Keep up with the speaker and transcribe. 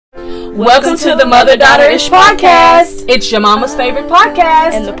Welcome to the Mother-Daughter-ish podcast. It's your mama's favorite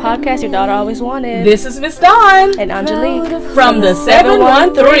podcast. And the podcast your daughter always wanted. This is Miss Dawn. And Aungelique. From the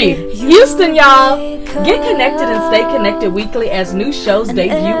 713. Houston, y'all. Get connected and stay connected weekly as new shows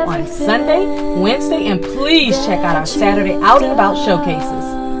debut on Sunday, Wednesday, and please check out our Saturday Out and About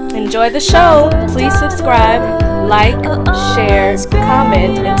showcases. Enjoy the show. Please subscribe, like, share,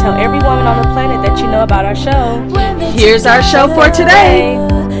 comment, and tell every woman on the planet that you know about our show. Here's our show for today.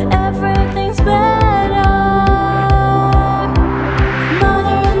 Everything's better.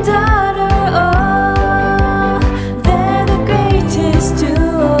 Mother and daughter, oh, they're the greatest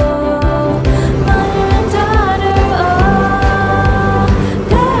duo. Mother and daughter, oh,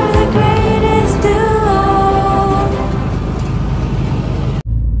 they're the greatest duo.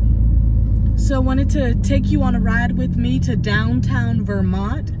 So I wanted to take you on a ride with me to downtown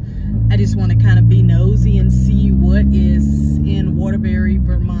Vermont. I just want to kind of be nosy and see what is in Waterbury,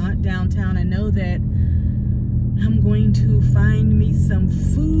 Vermont, downtown. I know that I'm going to find me some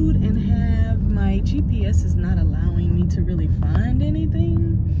food and have my GPS is not allowing me to really find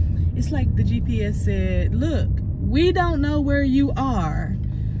anything. It's like the GPS said, look, we don't know where you are,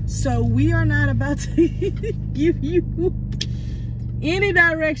 so we are not about to give you any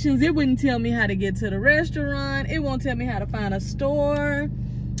directions. It wouldn't tell me how to get to the restaurant. It won't tell me how to find a store.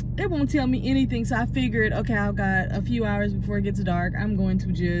 It won't tell me anything. So I figured, okay, I've got a few hours before it gets dark. I'm going to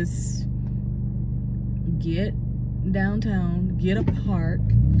just get downtown, get a park,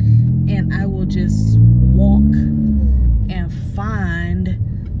 and I will just walk and find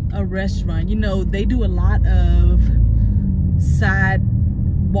a restaurant. You know, they do a lot of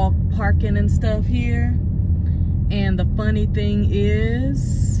sidewalk parking and stuff here. And the funny thing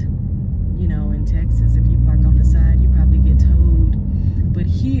is, you know, in Texas, if you park on the side, you probably get towed. But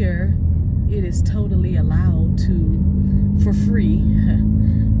here, it is totally allowed to, for free,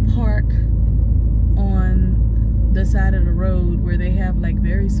 park on the side of the road where they have like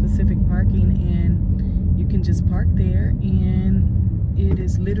very specific parking, and you can just park there, and it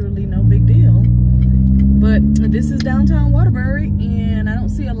is literally no big deal. But this is downtown Waterbury, and I don't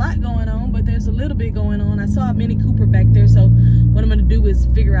see a lot going on, but there's a little bit going on. I saw a Mini Cooper back there, so what I'm going to do is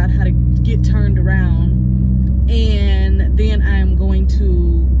figure out how to get turned around, and then I'm going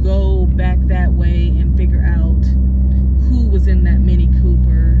to go back that way and figure out who was in that Mini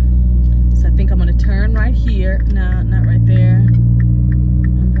Cooper. So I think I'm going to turn right here. No, not right there.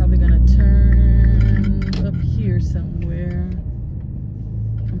 I'm probably going to turn up here somewhere.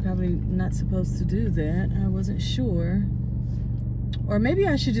 Probably not supposed to do that. I wasn't sure. Or maybe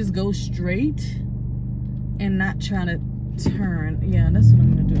I should just go straight and not try to turn. Yeah, that's what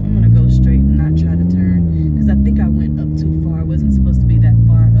I'm gonna do. I'm gonna go straight and not try to turn, because I think I went up too far. I wasn't supposed to be that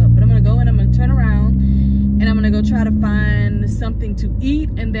far up. But I'm gonna go and I'm gonna turn around and I'm gonna go try to find something to eat,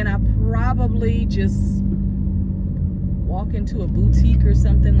 and then I probably just walk into a boutique or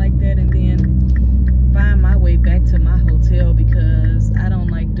something like that, and then find my way back to my hotel, because I don't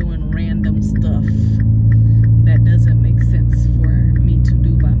like doing random stuff that doesn't make sense for me to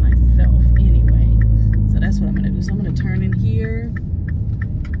do by myself anyway. So that's what I'm gonna do. So I'm gonna turn in here,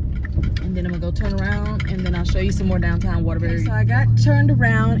 and then I'm gonna go turn around, and then I'll show you some more downtown Waterbury. So I got turned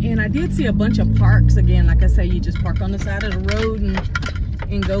around, and I did see a bunch of parks. Again, like I say, you just park on the side of the road and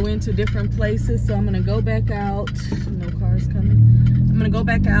go into different places. So I'm gonna go back out. No cars coming. I'm gonna go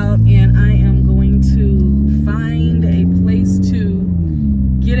back out, and I am going to find a place to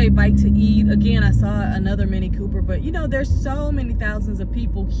get a bite to eat. Again, I saw another Mini Cooper, but you know, there's so many thousands of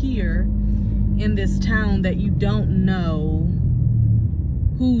people here in this town that you don't know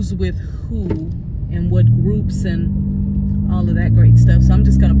who's with who and what groups and all of that great stuff. So I'm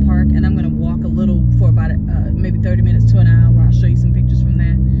just gonna park, and I'm gonna walk a little for about maybe 30 minutes to an hour. I'll show you some pictures from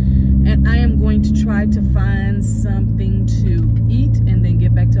that. And I am going to try to find something to eat and then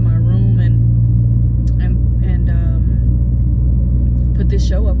get back to my room and put this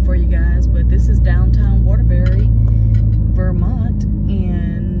show up for you guys. But this is downtown Waterbury, Vermont,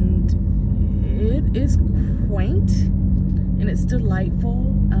 and it is quaint and it's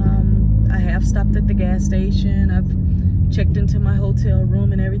delightful. I have stopped at the gas station. I've checked into my hotel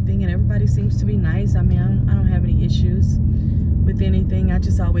room and everything, and everybody seems to be nice. I mean, I don't have any issues with anything. I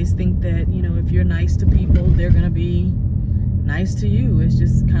just always think that, you know, if you're nice to people, they're gonna be nice to you. It's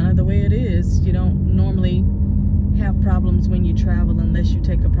just kind of the way it is. You don't normally have problems when you travel unless you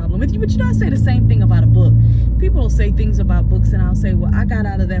take a problem with you. But you know, I say the same thing about a book. People will say things about books, and I'll say, well, I got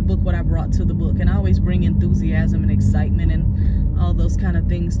out of that book what I brought to the book. And I always bring enthusiasm and excitement and all those kind of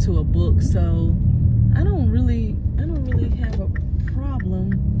things to a book. So I don't really have a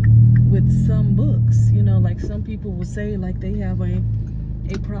problem with some books. You know, like some people will say, like they have a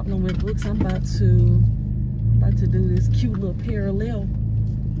a problem with books. I'm about to do this cute little parallel,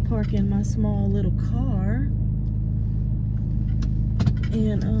 park in my small little car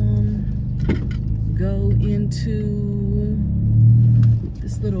and go into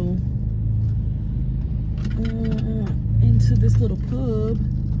this little pub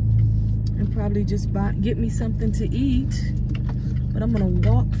and probably just get me something to eat. But I'm gonna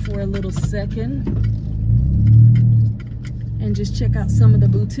walk for a little second and just check out some of the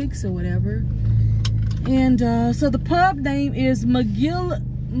boutiques or whatever. And so the pub name is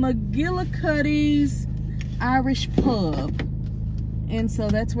McGillicuddy's Irish Pub. And so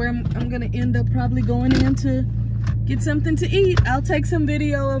that's where I'm gonna end up probably going in to get something to eat. I'll take some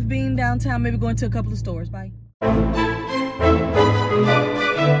video of being downtown, maybe going to a couple of stores. Bye.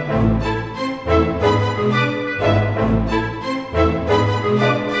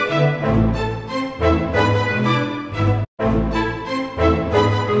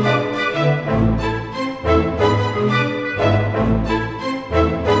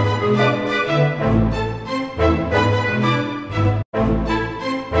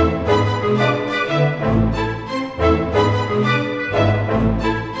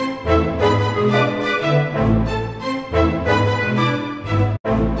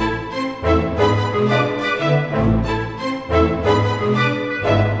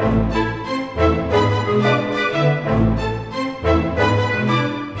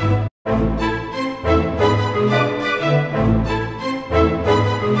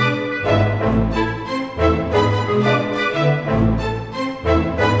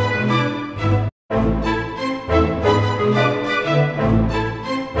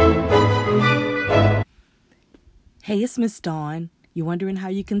 Hey, it's Miss Dawn. You wondering how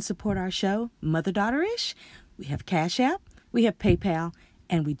you can support our show, Mother-Daughter-ish? We have Cash App, we have PayPal,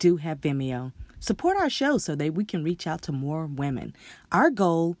 and we do have Vimeo. Support our show so that we can reach out to more women. Our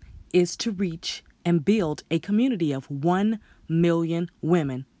goal is to reach and build a community of 1 million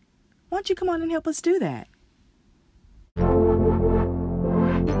women. Why don't you come on and help us do that?